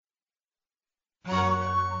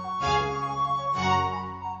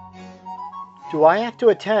Do I have to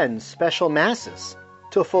attend special masses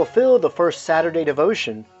to fulfill the first Saturday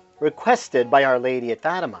devotion requested by Our Lady at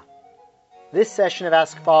Fatima? This session of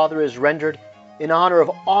Ask Father is rendered in honor of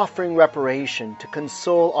offering reparation to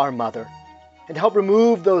console our Mother and help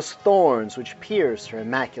remove those thorns which pierce her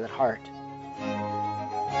Immaculate Heart.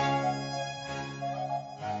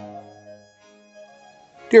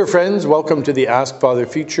 Dear friends, welcome to the Ask Father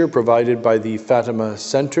feature provided by the Fatima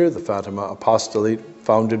Center, the Fatima Apostolate,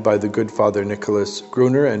 founded by the good Father Nicholas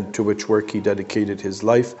Gruner, and to which work he dedicated his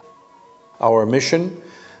life. Our mission: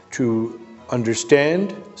 to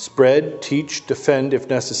understand, spread, teach, defend, if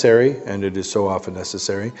necessary, and it is so often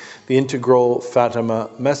necessary, the integral Fatima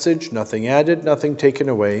message, nothing added, nothing taken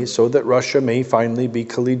away, so that Russia may finally be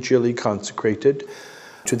collegially consecrated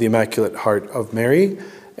to the Immaculate Heart of Mary,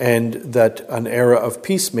 and that an era of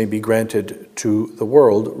peace may be granted to the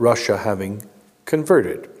world, Russia having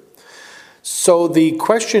converted. So the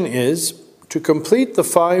question is, to complete the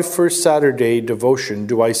 5 First Saturday devotion,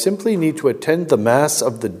 do I simply need to attend the Mass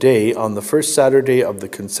of the day on the first Saturday of the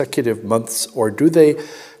consecutive months, or do they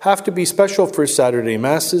have to be special First Saturday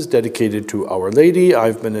Masses dedicated to Our Lady?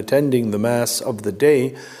 I've been attending the Mass of the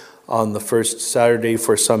day on the first Saturday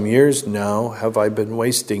for some years now. Have I been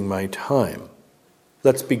wasting my time?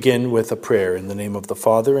 Let's begin with a prayer in the name of the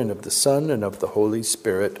Father, and of the Son, and of the Holy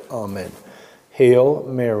Spirit. Amen. Hail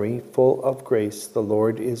Mary, full of grace, the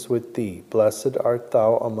Lord is with thee. Blessed art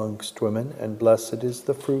thou amongst women, and blessed is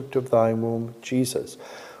the fruit of thy womb, Jesus.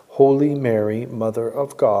 Holy Mary, Mother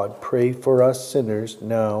of God, pray for us sinners,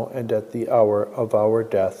 now and at the hour of our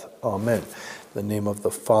death. Amen. In the name of the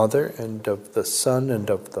Father, and of the Son, and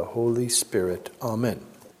of the Holy Spirit. Amen.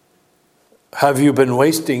 Have you been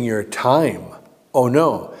wasting your time? Oh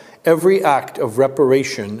no. Every act of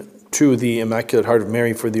reparation to the Immaculate Heart of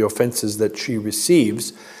Mary for the offenses that she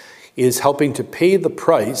receives is helping to pay the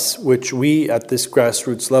price, which we at this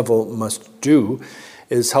grassroots level must do,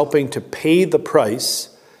 is helping to pay the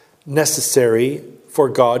price necessary for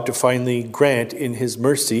God to finally grant in his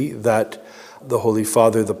mercy that the Holy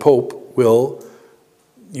Father, the Pope, will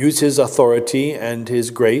use his authority and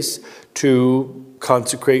his grace to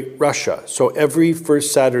consecrate Russia. So every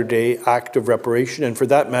first Saturday act of reparation, and for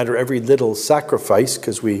that matter, every little sacrifice,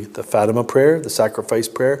 because the Fatima prayer, the sacrifice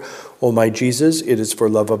prayer, O my Jesus, it is for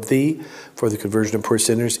love of thee, for the conversion of poor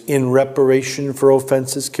sinners, in reparation for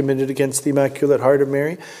offenses committed against the Immaculate Heart of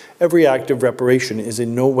Mary. Every act of reparation is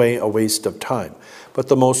in no way a waste of time. But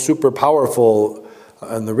the most super powerful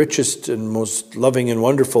and the richest and most loving and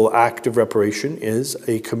wonderful act of reparation is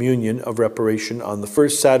a communion of reparation on the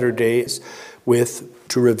first Saturdays with,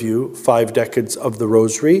 to review, 5 decades of the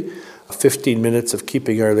Rosary, 15 minutes of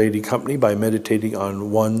keeping Our Lady company by meditating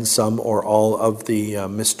on one, some, or all of the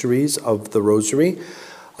mysteries of the Rosary,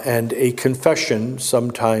 and a confession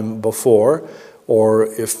sometime before, or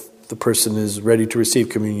if the person is ready to receive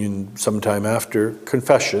communion sometime after,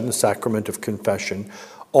 confession, the sacrament of confession,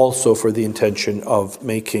 also for the intention of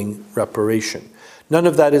making reparation. None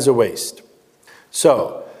of that is a waste.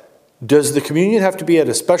 So, does the communion have to be at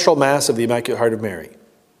a special Mass of the Immaculate Heart of Mary?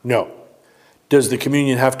 No. Does the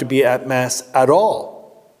communion have to be at Mass at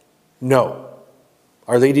all? No.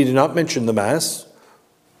 Our Lady did not mention the Mass.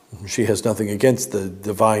 She has nothing against the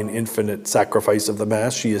divine infinite sacrifice of the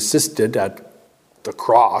Mass. She assisted at the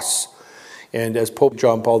cross. And as Pope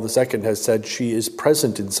John Paul II has said, she is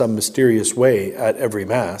present in some mysterious way at every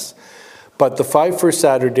Mass. But the 5 First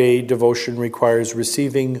Saturday devotion requires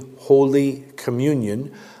receiving Holy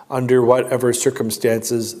Communion under whatever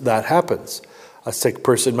circumstances that happens. A sick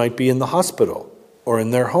person might be in the hospital or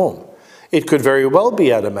in their home. It could very well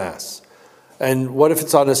be at a Mass. And what if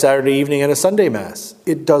it's on a Saturday evening at a Sunday Mass?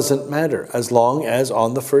 It doesn't matter, as long as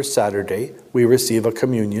on the first Saturday we receive a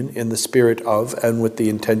communion in the spirit of and with the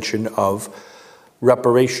intention of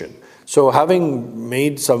reparation. So having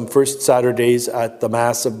made some first Saturdays at the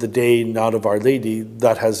Mass of the day, not of Our Lady,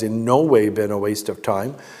 that has in no way been a waste of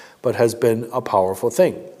time, but has been a powerful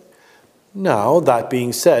thing. Now, that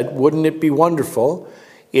being said, wouldn't it be wonderful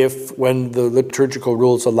if, when the liturgical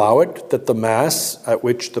rules allow it, that the Mass at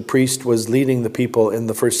which the priest was leading the people in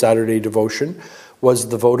the first Saturday devotion was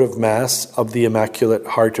the votive Mass of the Immaculate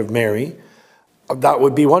Heart of Mary? That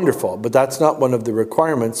would be wonderful, but that's not one of the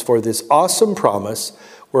requirements for this awesome promise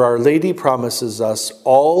where Our Lady promises us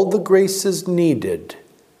all the graces needed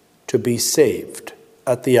to be saved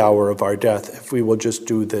at the hour of our death if we will just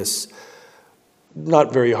do this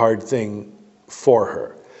not very hard thing for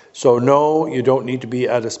her. So no, you don't need to be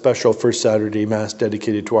at a special First Saturday Mass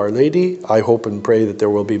dedicated to Our Lady. I hope and pray that there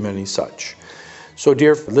will be many such. So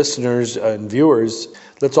dear listeners and viewers,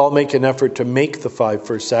 Let's all make an effort to make the 5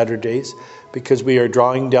 first Saturdays, because we are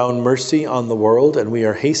drawing down mercy on the world and we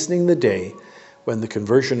are hastening the day when the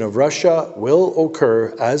conversion of Russia will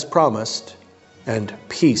occur as promised, and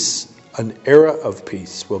peace, an era of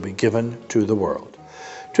peace, will be given to the world.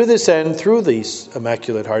 To this end, through the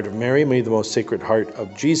Immaculate Heart of Mary, may the most Sacred Heart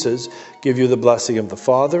of Jesus give you the blessing of the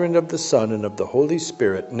Father, and of the Son, and of the Holy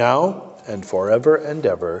Spirit, now and forever and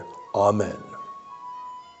ever. Amen.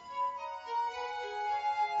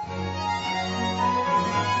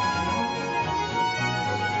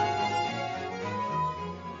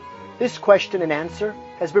 This question and answer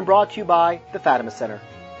has been brought to you by the Fatima Center.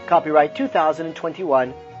 Copyright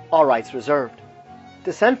 2021, all rights reserved.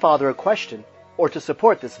 To send Father a question or to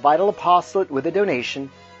support this vital apostolate with a donation,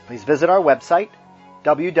 please visit our website,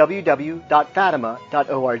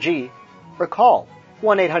 www.fatima.org, or call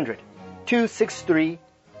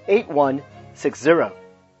 1-800-263-8160.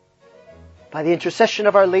 By the intercession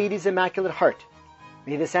of Our Lady's Immaculate Heart,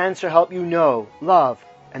 may this answer help you know, love,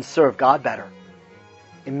 and serve God better.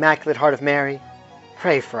 Immaculate Heart of Mary,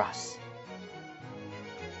 pray for us.